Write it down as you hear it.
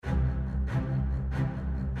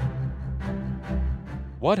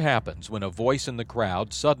What happens when a voice in the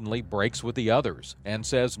crowd suddenly breaks with the others and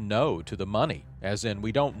says no to the money, as in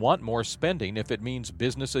we don't want more spending if it means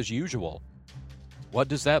business as usual? What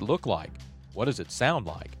does that look like? What does it sound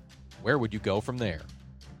like? Where would you go from there?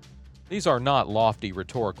 These are not lofty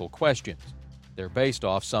rhetorical questions. They're based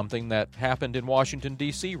off something that happened in Washington,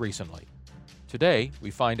 D.C. recently. Today,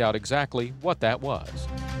 we find out exactly what that was.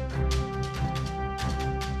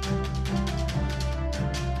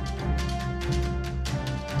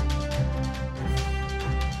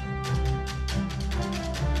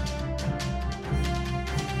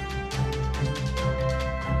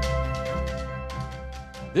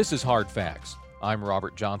 This is Hard Facts. I'm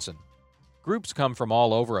Robert Johnson. Groups come from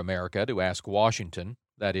all over America to ask Washington,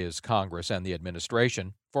 that is, Congress and the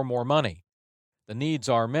administration, for more money. The needs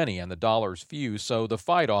are many and the dollars few, so the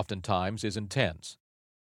fight oftentimes is intense.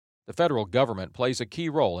 The federal government plays a key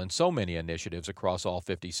role in so many initiatives across all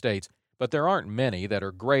 50 states, but there aren't many that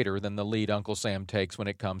are greater than the lead Uncle Sam takes when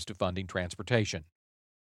it comes to funding transportation.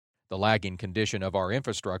 The lagging condition of our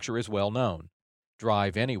infrastructure is well known.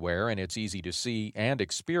 Drive anywhere and it's easy to see and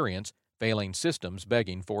experience failing systems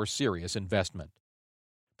begging for serious investment.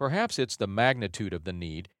 Perhaps it's the magnitude of the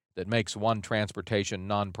need that makes one transportation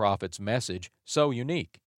nonprofit's message so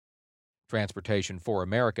unique. Transportation for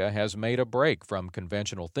America has made a break from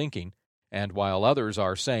conventional thinking, and while others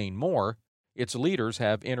are saying more, its leaders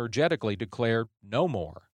have energetically declared no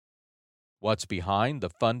more. What's behind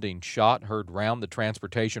the funding shot heard round the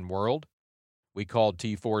transportation world? We called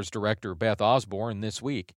T4's director Beth Osborne this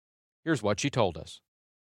week. Here's what she told us.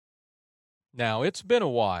 Now, it's been a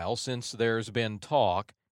while since there's been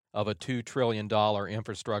talk of a $2 trillion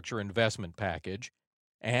infrastructure investment package,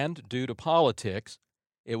 and due to politics,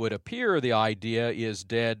 it would appear the idea is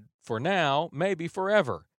dead for now, maybe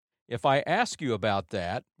forever. If I ask you about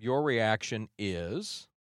that, your reaction is?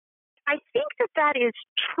 I think that is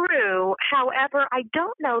true. However, I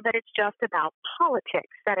don't know that it's just about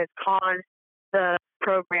politics that has caused the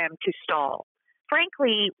program to stall.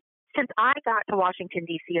 Frankly, since I got to Washington,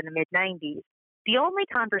 D.C. in the mid-90s, the only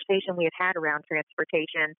conversation we have had around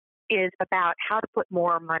transportation is about how to put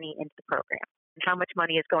more money into the program and how much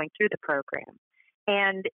money is going through the program.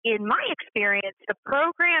 And in my experience, the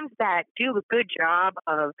programs that do a good job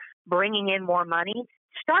of bringing in more money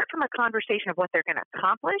start from a conversation of what they're going to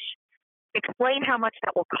accomplish, explain how much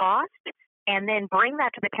that will cost, and then bring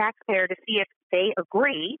that to the taxpayer to see if they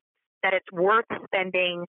agree that it's worth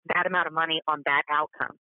spending that amount of money on that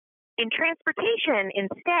outcome. In transportation,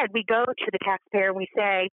 instead, we go to the taxpayer and we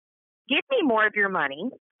say, give me more of your money.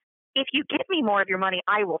 If you give me more of your money,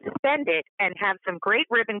 I will spend it and have some great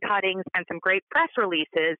ribbon cuttings and some great press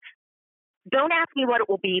releases. Don't ask me what it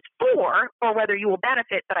will be for or whether you will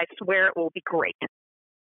benefit, but I swear it will be great.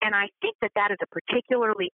 And I think that is a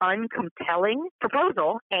particularly uncompelling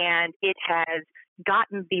proposal, and it has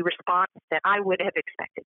gotten the response that I would have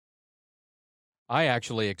expected. I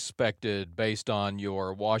actually expected, based on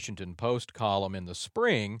your Washington Post column in the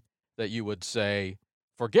spring, that you would say,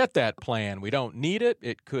 forget that plan. We don't need it.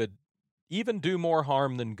 It could even do more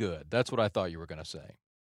harm than good. That's what I thought you were going to say.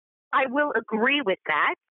 I will agree with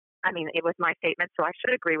that. I mean, it was my statement, so I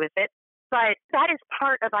should agree with it. But that is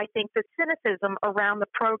part of, I think, the cynicism around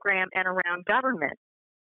the program and around government.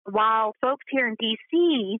 While folks here in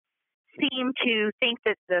D.C. seem to think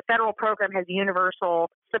that the federal program has universal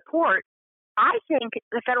support, I think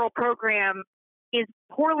the federal program is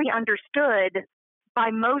poorly understood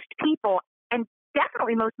by most people and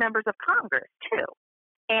definitely most members of Congress, too.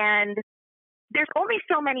 And there's only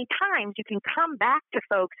so many times you can come back to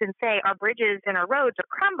folks and say our bridges and our roads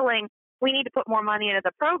are crumbling, we need to put more money into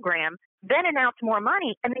the program, then announce more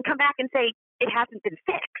money, and then come back and say it hasn't been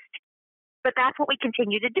fixed. But that's what we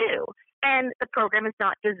continue to do. And the program is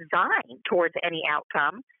not designed towards any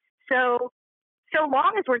outcome. So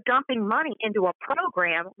long as we're dumping money into a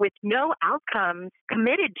program with no outcomes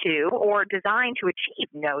committed to or designed to achieve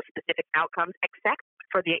no specific outcomes except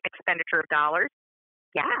for the expenditure of dollars,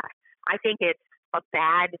 yeah, I think it's a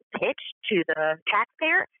bad pitch to the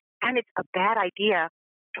taxpayer, and it's a bad idea,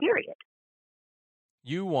 period.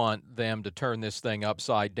 You want them to turn this thing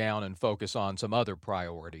upside down and focus on some other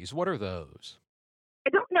priorities. What are those? I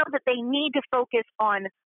don't know that they need to focus on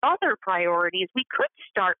other priorities. We could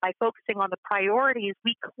start by focusing on the priorities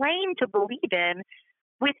we claim to believe in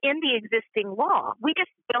within the existing law. We just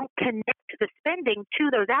don't connect the spending to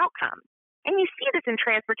those outcomes. And you see this in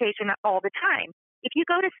transportation all the time. If you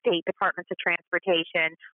go to state departments of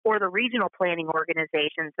transportation or the regional planning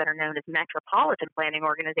organizations that are known as metropolitan planning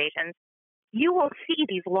organizations, you will see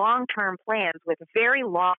these long-term plans with very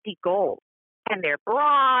lofty goals. And they're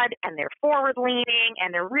broad, and they're forward-leaning, and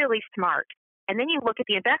they're really smart. And then you look at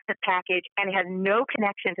the investment package, and it has no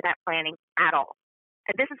connection to that planning at all.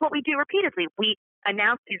 And this is what we do repeatedly. We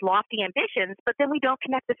announce these lofty ambitions, but then we don't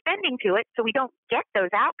connect the spending to it, so we don't get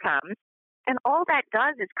those outcomes. And all that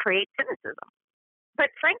does is create cynicism. But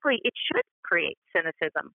frankly, it should create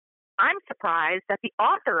cynicism. I'm surprised that the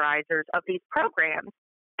authorizers of these programs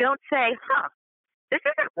don't say, this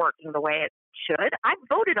isn't working the way it should. I've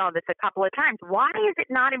voted on this a couple of times. Why is it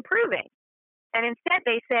not improving? And instead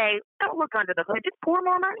they say, don't look under the hood, just pour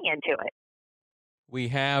more money into it. We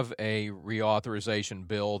have a reauthorization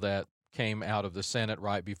bill that came out of the Senate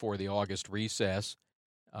right before the August recess.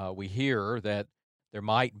 We hear that there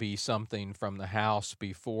might be something from the House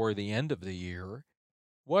before the end of the year.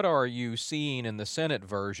 What are you seeing in the Senate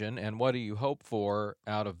version, and what do you hope for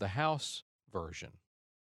out of the House version?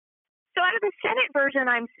 So out of the Senate version,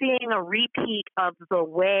 I'm seeing a repeat of the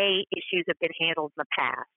way issues have been handled in the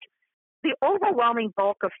past. The overwhelming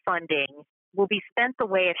bulk of funding will be spent the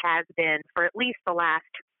way it has been for at least the last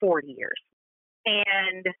 4 years.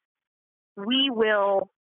 And we will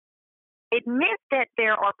admit that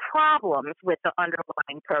there are problems with the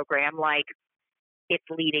underlying program, like it's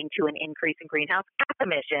leading to an increase in greenhouse gas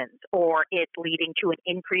emissions, or it's leading to an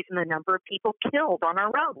increase in the number of people killed on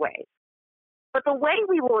our roadways. But the way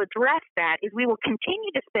we will address that is we will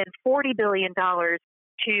continue to spend $40 billion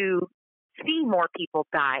to see more people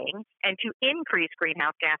dying and to increase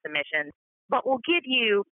greenhouse gas emissions, but we'll give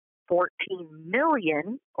you 14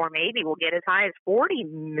 million, or maybe we'll get as high as 40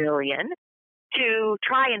 million to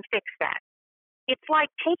try and fix that. It's like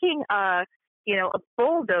taking a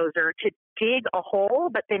bulldozer to dig a hole,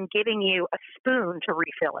 but then giving you a spoon to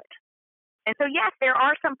refill it. And so, yes, there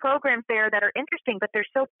are some programs there that are interesting, but they're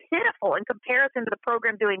so pitiful in comparison to the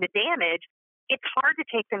program doing the damage. It's hard to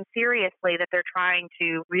take them seriously that they're trying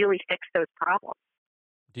to really fix those problems.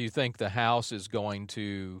 Do you think the House is going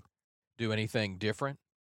to do anything different?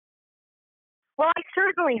 Well, I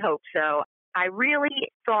certainly hope so. I really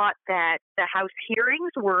thought that the House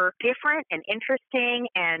hearings were different and interesting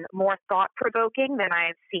and more thought-provoking than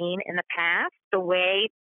I've seen in the past. The way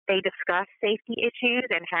they discuss safety issues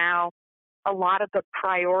and how a lot of the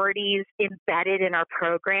priorities embedded in our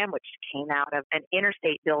program, which came out of an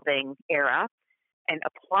interstate building era, and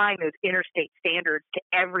applying those interstate standards to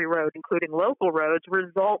every road, including local roads,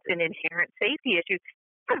 results in inherent safety issues.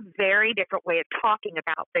 It's a very different way of talking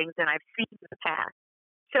about things than I've seen in the past.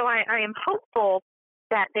 So I am hopeful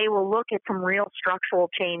that they will look at some real structural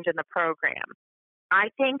change in the program. I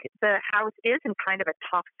think the House is in kind of a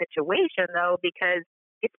tough situation, though, because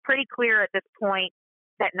it's pretty clear at this point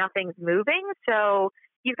that nothing's moving. So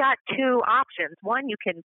you've got two options. One, you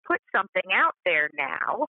can put something out there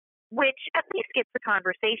now, which at least gets the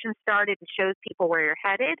conversation started and shows people where you're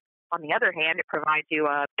headed. On the other hand, it provides you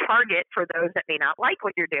a target for those that may not like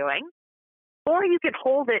what you're doing. Or you could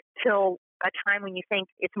hold it till a time when you think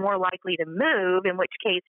it's more likely to move, in which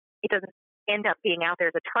case it doesn't end up being out there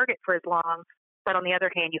as a target for as long. But on the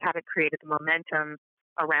other hand, you haven't created the momentum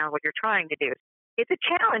around what you're trying to do. It's a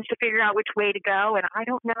challenge to figure out which way to go, and I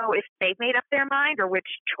don't know if they've made up their mind or which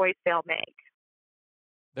choice they'll make.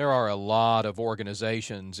 There are a lot of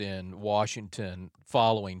organizations in Washington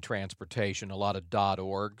following transportation, a lot of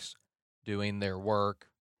 .orgs doing their work,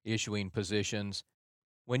 issuing positions.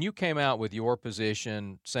 When you came out with your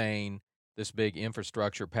position saying this big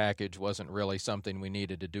infrastructure package wasn't really something we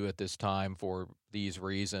needed to do at this time for these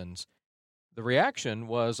reasons, the reaction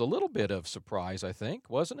was a little bit of surprise, I think,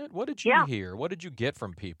 wasn't it? What did you hear? What did you get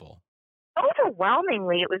from people?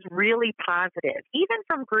 Overwhelmingly, it was really positive. Even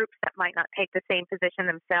from groups that might not take the same position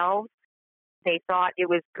themselves, they thought it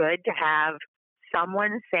was good to have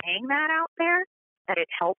someone saying that out there, that it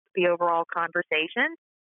helped the overall conversation.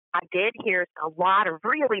 I did hear a lot of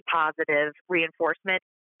really positive reinforcement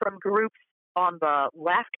from groups on the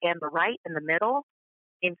left and the right and the middle.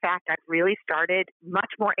 In fact, I've really started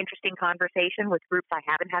much more interesting conversation with groups I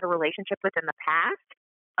haven't had a relationship with in the past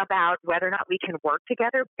about whether or not we can work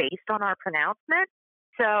together based on our pronouncement.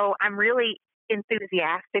 So I'm really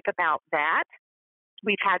enthusiastic about that.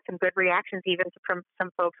 We've had some good reactions even from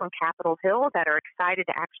some folks on Capitol Hill that are excited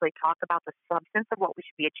to actually talk about the substance of what we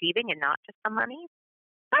should be achieving and not just the money.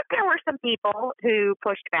 But there were some people who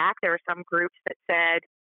pushed back. There were some groups that said,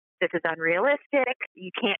 this is unrealistic.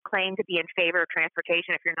 You can't claim to be in favor of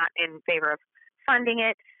transportation if you're not in favor of funding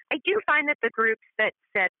it. I do find that the groups that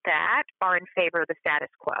said that are in favor of the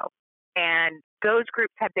status quo. And those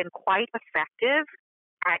groups have been quite effective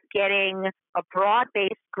at getting a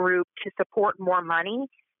broad-based group to support more money.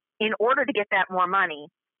 In order to get that more money,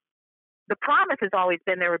 the promise has always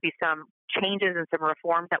been there would be some changes and some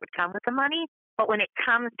reforms that would come with the money. But when it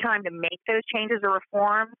comes time to make those changes or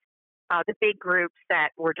reforms, The big groups that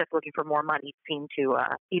were just looking for more money seem to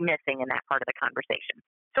be missing in that part of the conversation.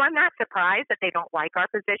 So I'm not surprised that they don't like our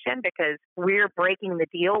position because we're breaking the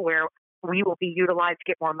deal where we will be utilized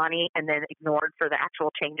to get more money and then ignored for the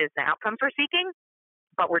actual changes and outcomes we're seeking.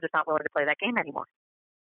 But we're just not willing to play that game anymore.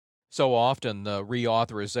 So often the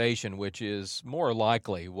reauthorization, which is more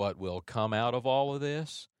likely what will come out of all of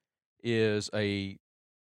this, is a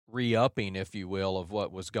re-upping, if you will, of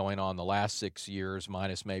what was going on the last 6 years,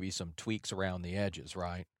 minus maybe some tweaks around the edges,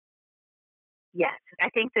 right? Yes, I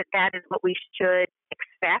think that is what we should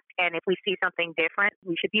expect. And if we see something different,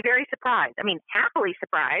 we should be very surprised. I mean, happily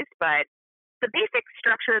surprised, but the basic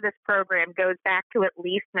structure of this program goes back to at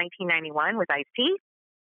least 1991 with Ice-T.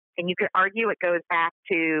 And you could argue it goes back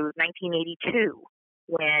to 1982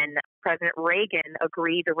 when President Reagan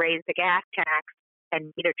agreed to raise the gas tax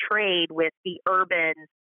and made a trade with the urban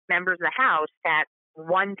members of the House that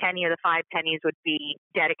 1 penny of the 5 pennies would be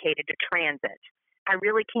dedicated to transit. I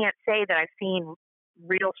really can't say that I've seen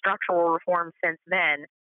real structural reform since then.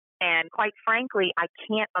 And quite frankly, I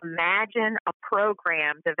can't imagine a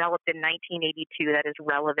program developed in 1982 that is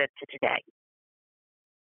relevant to today.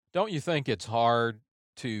 Don't you think it's hard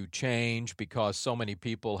to change because so many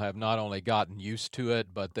people have not only gotten used to it,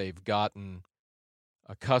 but they've gotten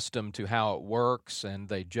accustomed to how it works, and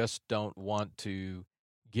they just don't want to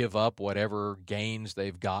give up whatever gains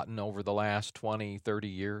they've gotten over the last 20, 30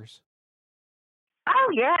 years? Oh,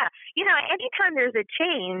 yeah. Anytime there's a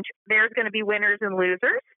change, there's going to be winners and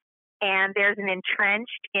losers, and there's an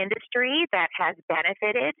entrenched industry that has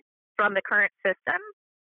benefited from the current system.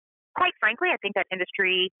 Quite frankly, I think that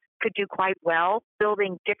industry could do quite well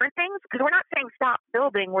building different things because we're not saying stop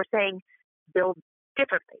building, we're saying build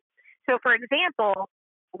differently. So, for example,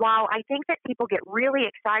 while I think that people get really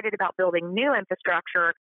excited about building new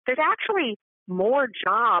infrastructure, there's actually more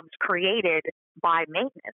jobs created by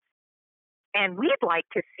maintenance. And we'd like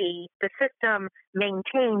to see the system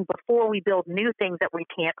maintained before we build new things that we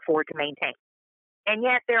can't afford to maintain. And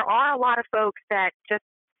yet there are a lot of folks that just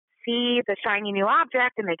see the shiny new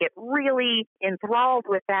object and they get really enthralled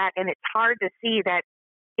with that. And it's hard to see that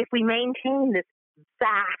if we maintain this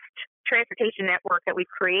vast transportation network that we've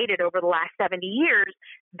created over the last 70 years,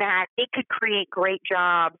 that it could create great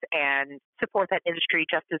jobs and support that industry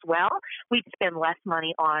just as well. We'd spend less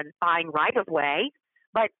money on buying right-of-way,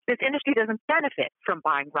 but this industry doesn't benefit from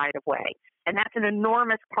buying right-of-way. And that's an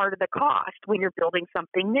enormous part of the cost when you're building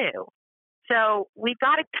something new. So we've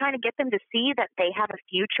got to kind of get them to see that they have a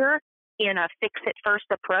future in a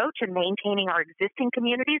fix-it-first approach and maintaining our existing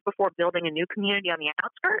communities before building a new community on the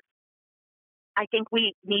outskirts. I think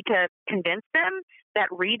we need to convince them that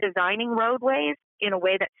redesigning roadways in a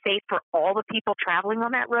way that's safe for all the people traveling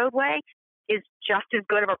on that roadway is just as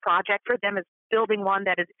good of a project for them as building one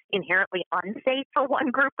that is inherently unsafe for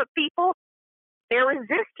one group of people. They're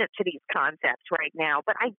resistant to these concepts right now,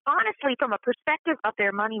 but I honestly, from a perspective of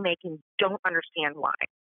their money-making, don't understand why.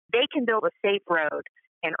 They can build a safe road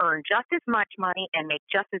and earn just as much money and make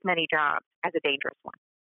just as many jobs as a dangerous one.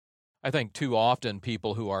 I think too often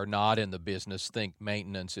people who are not in the business think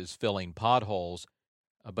maintenance is filling potholes,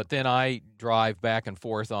 but then I drive back and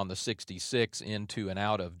forth on the 66 into and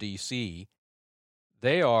out of D.C.,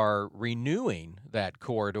 they are renewing that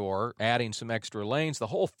corridor, adding some extra lanes. The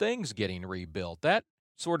whole thing's getting rebuilt. That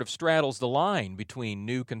sort of straddles the line between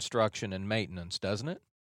new construction and maintenance, doesn't it?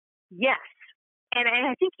 Yes. And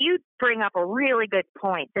I think you bring up a really good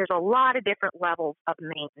point. There's a lot of different levels of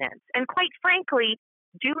maintenance. And quite frankly,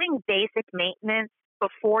 doing basic maintenance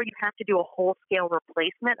before you have to do a whole-scale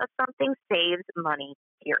replacement of something saves money,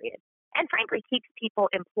 period. And frankly, keeps people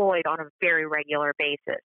employed on a very regular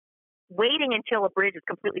basis. Waiting until a bridge is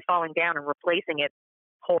completely falling down and replacing it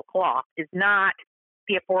whole cloth is not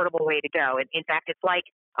the affordable way to go. And in fact, it's like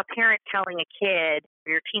a parent telling a kid,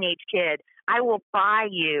 or your teenage kid, I will buy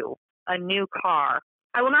you a new car.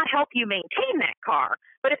 I will not help you maintain that car,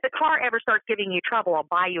 but if the car ever starts giving you trouble, I'll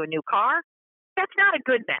buy you a new car. That's not a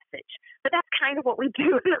good message, but that's kind of what we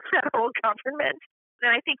do in the federal government.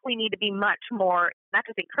 And I think we need to be much more, not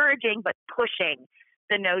just encouraging, but pushing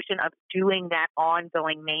the notion of doing that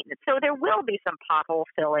ongoing maintenance. So there will be some pothole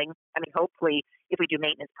filling. I mean, hopefully, if we do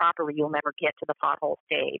maintenance properly, you'll never get to the pothole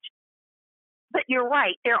stage. But you're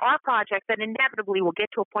right. There are projects that inevitably will get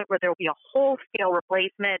to a point where there will be a whole-scale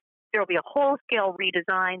replacement. There will be a whole-scale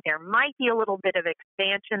redesign. There might be a little bit of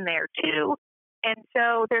expansion there, too. And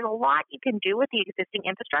so there's a lot you can do with the existing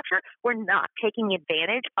infrastructure. We're not taking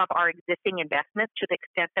advantage of our existing investments to the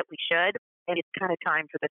extent that we should. And it's kind of time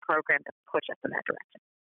for this program to push us in that direction.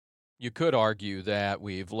 You could argue that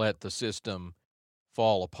we've let the system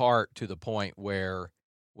fall apart to the point where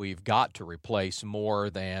we've got to replace more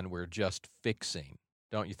than we're just fixing,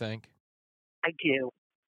 don't you think? I do.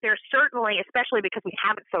 There's certainly, especially because we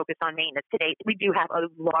haven't focused on maintenance today, we do have a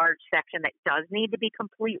large section that does need to be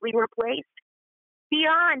completely replaced.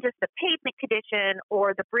 Beyond just the pavement condition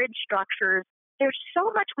or the bridge structures, there's so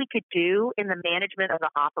much we could do in the management of the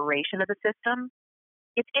operation of the system.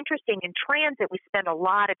 It's interesting, in transit, we spend a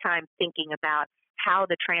lot of time thinking about how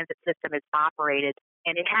the transit system is operated,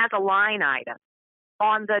 and it has a line item.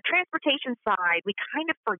 On the transportation side, we kind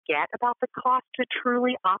of forget about the cost to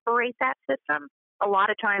truly operate that system. A lot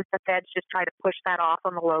of times the feds just try to push that off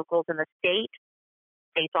on the locals and the state.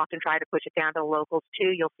 States often try to push it down to the locals too.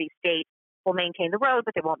 You'll see states will maintain the road,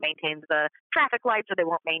 but they won't maintain the traffic lights, or they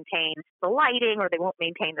won't maintain the lighting, or they won't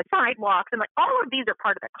maintain the sidewalks. And all of these are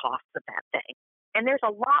part of the cost of that thing. And there's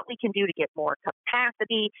a lot we can do to get more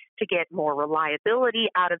capacity, to get more reliability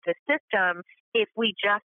out of the system if we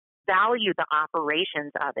just value the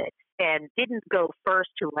operations of it and didn't go first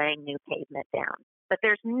to laying new pavement down. But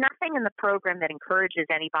there's nothing in the program that encourages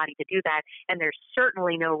anybody to do that, and there's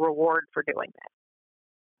certainly no reward for doing that.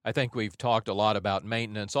 I think we've talked a lot about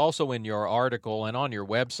maintenance. Also in your article and on your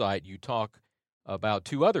website, you talk about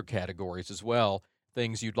two other categories as well,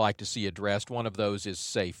 things you'd like to see addressed. One of those is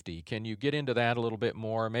safety. Can you get into that a little bit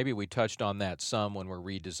more? Maybe we touched on that some when we're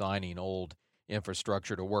redesigning old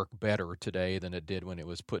infrastructure to work better today than it did when it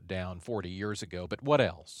was put down 40 years ago. But what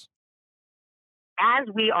else? As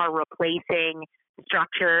we are replacing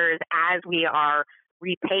structures, as we are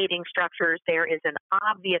repaving structures, there is an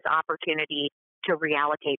obvious opportunity to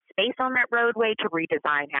reallocate space on that roadway, to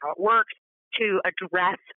redesign how it works, to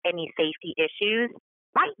address any safety issues.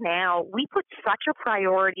 Right now, we put such a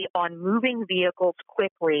priority on moving vehicles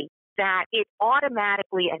quickly that it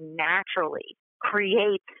automatically and naturally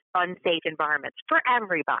creates unsafe environments for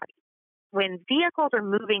everybody. When vehicles are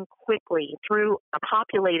moving quickly through a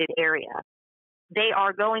populated area, they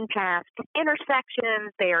are going past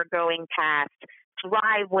intersections, they are going past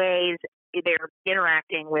driveways, they're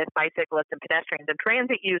interacting with bicyclists and pedestrians and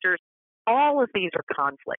transit users. All of these are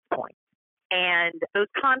conflict points. And those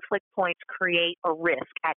conflict points create a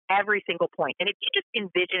risk at every single point. And if you just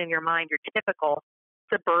envision in your mind your typical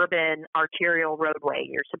suburban arterial roadway,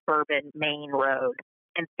 your suburban main road,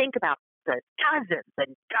 and think about the dozens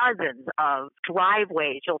and dozens of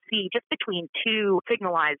driveways you'll see just between two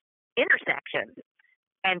signalized intersections,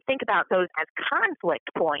 and think about those as conflict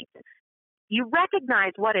points, you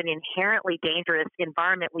recognize what an inherently dangerous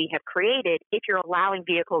environment we have created if you're allowing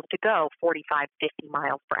vehicles to go 45, 50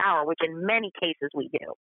 miles per hour, which in many cases we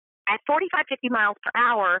do. At 45, 50 miles per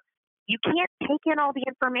hour, you can't take in all the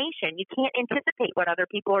information. You can't anticipate what other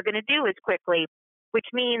people are going to do as quickly, which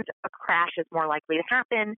means a crash is more likely to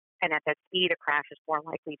happen. And at that speed, a crash is more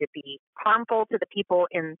likely to be harmful to the people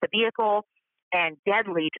in the vehicle and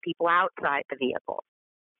deadly to people outside the vehicle.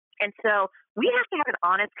 And so we have to have an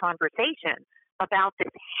honest conversation about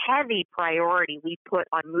this heavy priority we put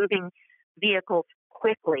on moving vehicles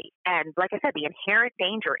quickly. And like I said, the inherent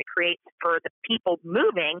danger it creates for the people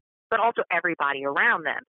moving, but also everybody around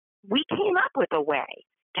them. We came up with a way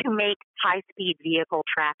to make high-speed vehicle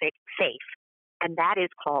traffic safe, and that is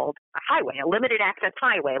called a highway, a limited access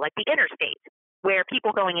highway, like the interstate, where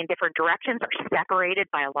people going in different directions are separated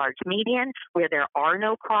by a large median, where there are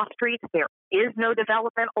no cross streets, there is no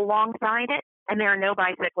development alongside it, and there are no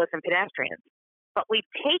bicyclists and pedestrians. But we've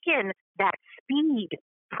taken that speed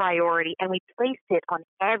priority and we placed it on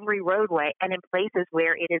every roadway and in places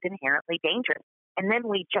where it is inherently dangerous. And then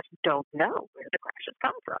we just don't know where the crashes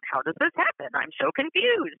come from. How does this happen? I'm so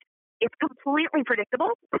confused. It's completely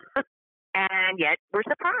predictable, and yet we're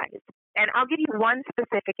surprised. And I'll give you one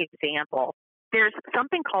specific example. There's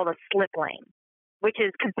something called a slip lane, which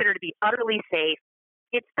is considered to be utterly safe.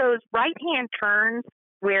 It's those right-hand turns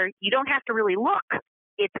where you don't have to really look.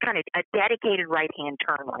 It's kind of a dedicated right-hand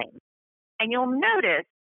turn lane. And you'll notice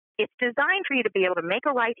it's designed for you to be able to make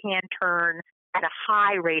a right-hand turn at a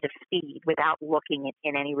high rate of speed without looking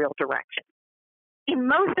in any real direction. In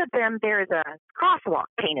most of them, there is a crosswalk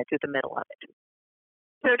painted through the middle of it.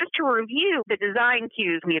 So just to review the design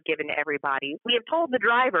cues we have given to everybody, we have told the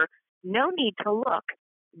driver, no need to look,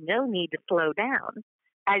 no need to slow down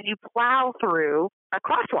as you plow through a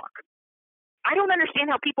crosswalk. I don't understand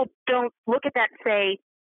how people don't look at that and say,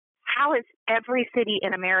 how has every city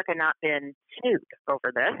in America not been sued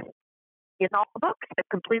over this? In all the books, it's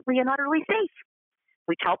completely and utterly safe.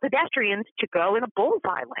 We tell pedestrians to go in a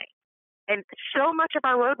bullseye lane. And so much of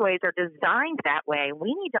our roadways are designed that way.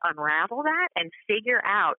 We need to unravel that and figure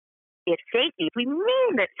out if safety, if we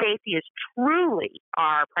mean that safety is truly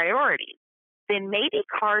our priority, then maybe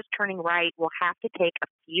cars turning right will have to take a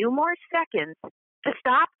few more seconds to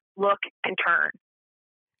stop, look, and turn.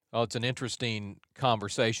 Well, it's an interesting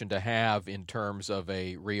conversation to have in terms of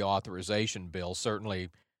a reauthorization bill. Certainly,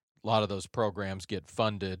 a lot of those programs get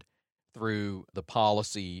funded through the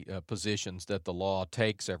policy positions that the law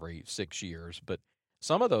takes every 6 years, but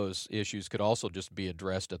some of those issues could also just be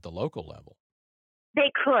addressed at the local level.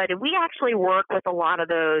 They could. We actually work with a lot of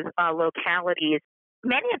those localities.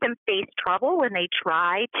 Many of them face trouble when they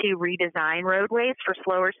try to redesign roadways for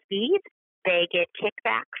slower speeds. They get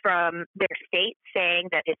kickback from their state saying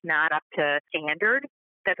that it's not up to standard,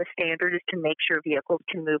 that the standard is to make sure vehicles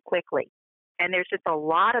can move quickly. And there's just a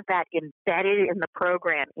lot of that embedded in the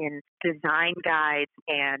program, in design guides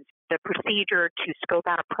and the procedure to scope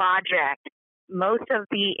out a project. Most of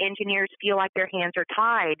the engineers feel like their hands are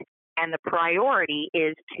tied, and the priority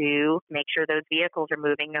is to make sure those vehicles are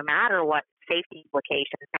moving no matter what safety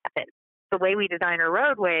implications happen. The way we design our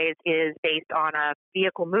roadways is based on a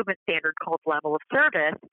vehicle movement standard called level of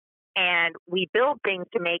service, and we build things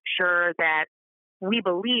to make sure that we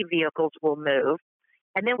believe vehicles will move,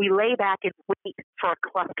 and then we lay back and wait for a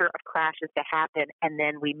cluster of crashes to happen, and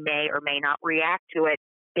then we may or may not react to it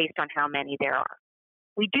based on how many there are.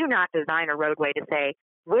 We do not design a roadway to say,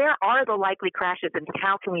 where are the likely crashes and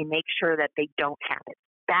how can we make sure that they don't happen?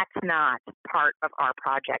 That's not part of our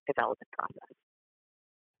project development process.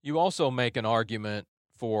 You also make an argument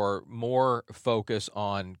for more focus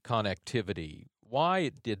on connectivity. Why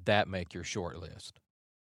did that make your short list?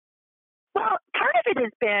 Well, part of it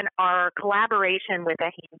has been our collaboration with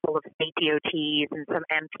a handful of state DOTs and some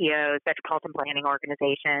MPOs, metropolitan planning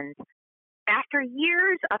organizations. After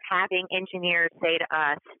years of having engineers say to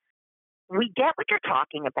us, we get what you're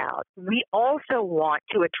talking about. We also want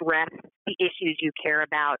to address the issues you care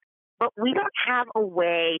about, but we don't have a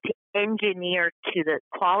way to engineer to the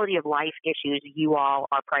quality of life issues you all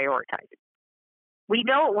are prioritizing. We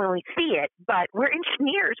know it when we see it, but we're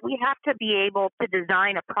engineers. We have to be able to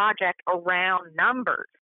design a project around numbers.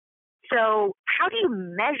 So how do you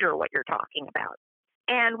measure what you're talking about?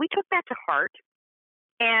 And we took that to heart.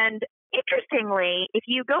 And interestingly, if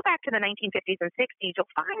you go back to the 1950s and 60s,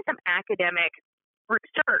 you'll find some academic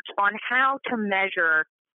research on how to measure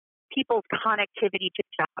people's connectivity to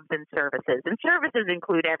jobs and services. And services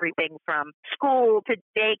include everything from school to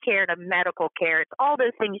daycare to medical care. It's all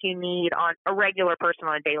those things you need on a regular person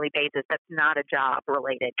on a daily basis that's not a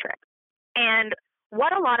job-related trip. And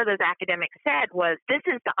what a lot of those academics said was this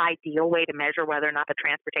is the ideal way to measure whether or not the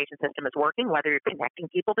transportation system is working, whether you're connecting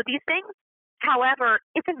people to these things. However,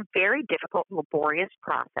 it's a very difficult, laborious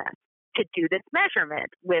process to do this measurement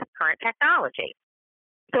with current technology.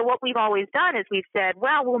 So what we've always done is we've said,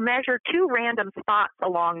 well, we'll measure 2 random spots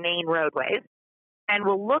along main roadways, and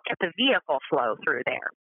we'll look at the vehicle flow through there.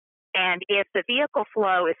 And if the vehicle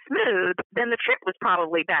flow is smooth, then the trip was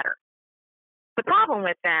probably better. The problem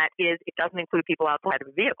with that is it doesn't include people outside of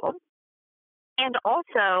the vehicle. And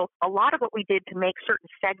also, a lot of what we did to make certain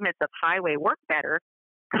segments of highway work better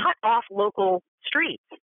cut off local streets.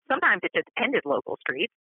 Sometimes it just ended local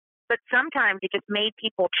streets, but sometimes it just made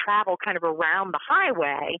people travel kind of around the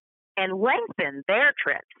highway and lengthen their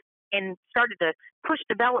trips and started to push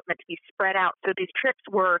development to be spread out. So these trips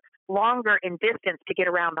were longer in distance to get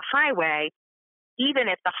around the highway, even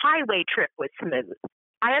if the highway trip was smooth.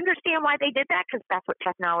 I understand why they did that because that's what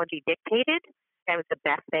technology dictated. That was the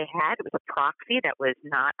best they had. It was a proxy that was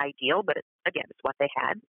not ideal, but again, it's what they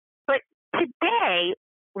had. But today,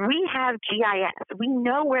 we have GIS. We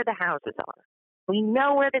know where the houses are. We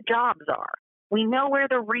know where the jobs are. We know where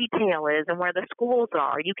the retail is and where the schools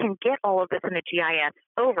are. You can get all of this in a GIS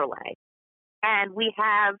overlay. And we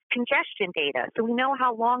have congestion data, so we know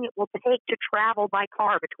how long it will take to travel by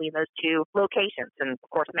car between those 2 locations. And, of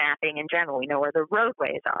course, mapping in general. We know where the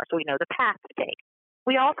roadways are, so we know the path to take.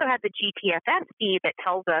 We also have the GTFS feed that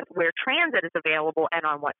tells us where transit is available and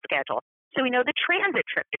on what schedule. So we know the transit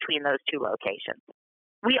trip between those 2 locations.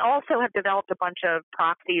 We also have developed a bunch of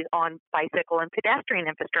proxies on bicycle and pedestrian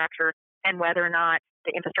infrastructure and whether or not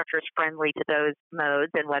the infrastructure is friendly to those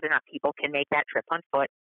modes and whether or not people can make that trip on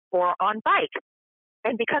foot or on bike.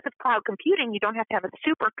 And because of cloud computing, you don't have to have a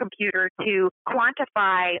supercomputer to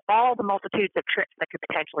quantify all the multitudes of trips that could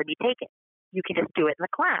potentially be taken. You can just do it in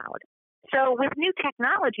the cloud. So with new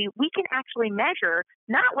technology, we can actually measure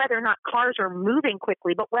not whether or not cars are moving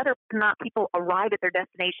quickly, but whether or not people arrive at their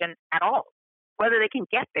destination at all, whether they can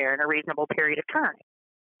get there in a reasonable period of time,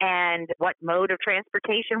 and what mode of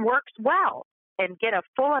transportation works well, and get a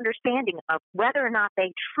full understanding of whether or not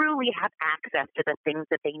they truly have access to the things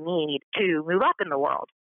that they need to move up in the world.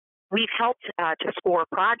 We've helped to score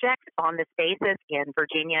projects on this basis in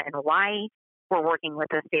Virginia and Hawaii. We're working with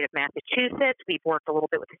the state of Massachusetts. We've worked a little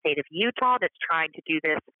bit with the state of Utah that's trying to do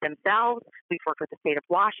this themselves. We've worked with the state of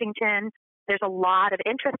Washington. There's a lot of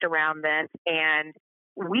interest around this, and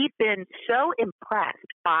we've been so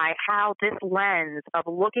impressed by how this lens of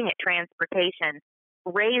looking at transportation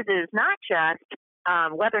raises not just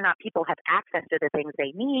whether or not people have access to the things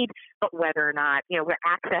they need, but whether or not, where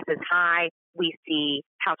access is high, we see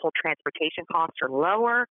household transportation costs are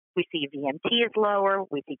lower. We see VMT is lower.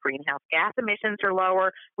 We see greenhouse gas emissions are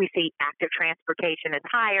lower. We see active transportation is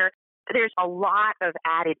higher. There's a lot of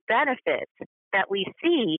added benefits that we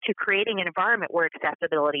see to creating an environment where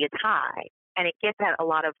accessibility is high. And it gets at a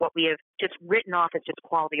lot of what we have just written off as just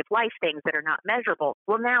quality of life things that are not measurable.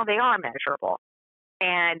 Well, now they are measurable.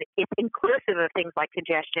 And it's inclusive of things like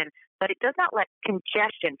congestion, but it does not let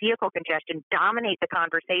vehicle congestion, dominate the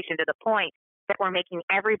conversation to the point that we're making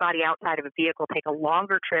everybody outside of a vehicle take a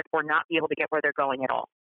longer trip or not be able to get where they're going at all.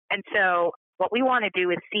 And so what we want to do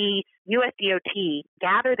is see USDOT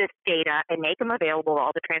gather this data and make them available to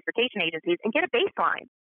all the transportation agencies and get a baseline.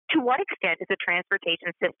 To what extent is the transportation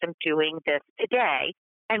system doing this today,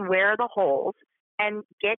 and where are the holes? And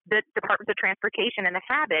get the Departments of Transportation in the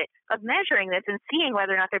habit of measuring this and seeing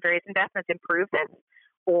whether or not their various investments improve this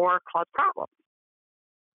or cause problems.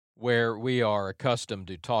 Where we are accustomed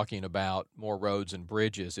to talking about more roads and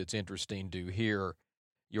bridges, it's interesting to hear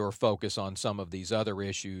your focus on some of these other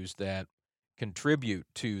issues that contribute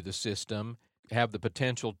to the system, have the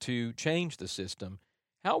potential to change the system.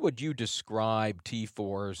 How would you describe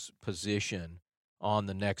T4's position on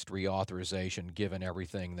the next reauthorization, given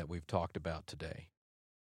everything that we've talked about today?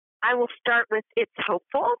 I will start with it's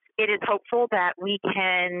hopeful. It is hopeful that we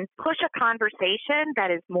can push a conversation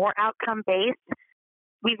that is more outcome-based.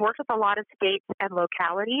 We've worked with a lot of states and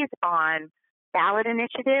localities on ballot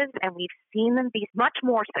initiatives, and we've seen them be much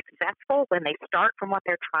more successful when they start from what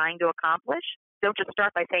they're trying to accomplish. Don't just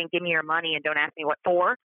start by saying, give me your money and don't ask me what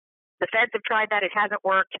for. The feds have tried that. It hasn't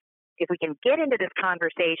worked. If we can get into this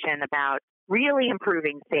conversation about really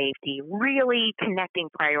improving safety, really connecting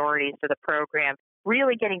priorities to the program,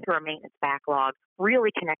 really getting through our maintenance backlog,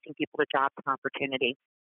 really connecting people to jobs and opportunity,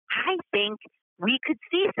 I think we could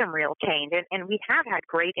see some real change. And we have had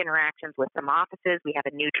great interactions with some offices. We have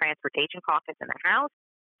a new transportation caucus in the House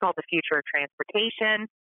called the Future of Transportation,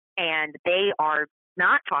 and they are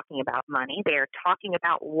not talking about money. They are talking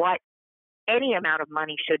about what any amount of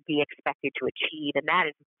money should be expected to achieve, and that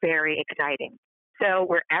is very exciting. So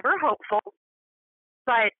we're ever hopeful,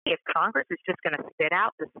 but if Congress is just going to spit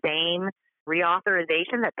out the same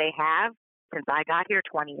reauthorization that they have since I got here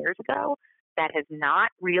 20 years ago, that has not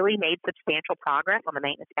really made substantial progress on the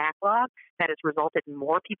maintenance backlog, that has resulted in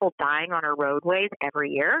more people dying on our roadways every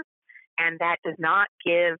year, and that does not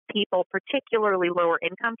give people, particularly lower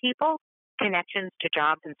income people, connections to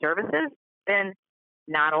jobs and services, then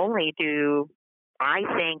not only do I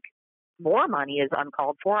think more money is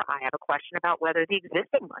uncalled for, I have a question about whether the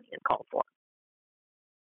existing money is called for.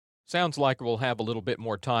 Sounds like we'll have a little bit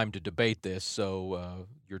more time to debate this, so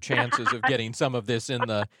your chances of getting some of this in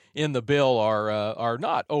the bill are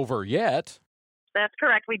not over yet. That's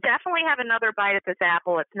correct. We definitely have another bite at this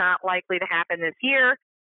apple. It's not likely to happen this year.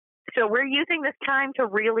 So we're using this time to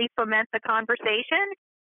really foment the conversation,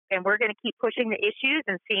 and we're going to keep pushing the issues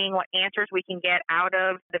and seeing what answers we can get out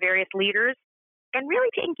of the various leaders, and really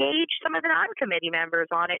to engage some of the non-committee members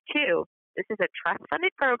on it too. This is a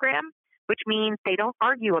trust-funded program, which means they don't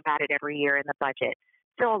argue about it every year in the budget.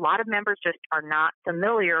 So a lot of members just are not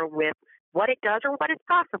familiar with what it does or what is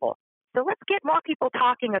possible. So let's get more people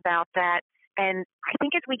talking about that. And I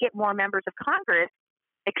think as we get more members of Congress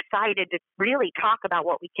excited to really talk about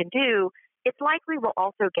what we can do, it's likely we'll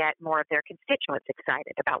also get more of their constituents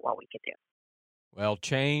excited about what we can do. Well,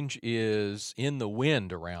 change is in the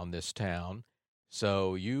wind around this town,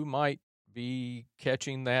 so you might be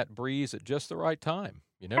catching that breeze at just the right time.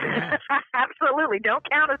 You never know. Absolutely. Don't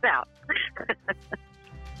count us out.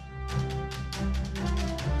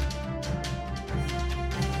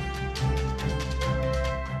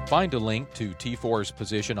 Find a link to T4's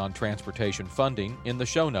position on transportation funding in the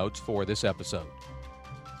show notes for this episode.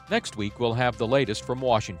 Next week, we'll have the latest from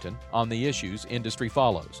Washington on the issues industry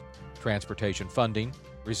follows: transportation funding,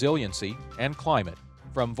 resiliency, and climate,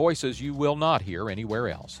 from voices you will not hear anywhere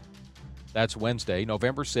else. That's Wednesday,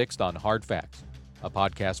 November 6th on Hard Facts, a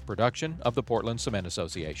podcast production of the Portland Cement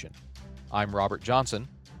Association. I'm Robert Johnson.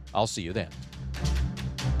 I'll see you then.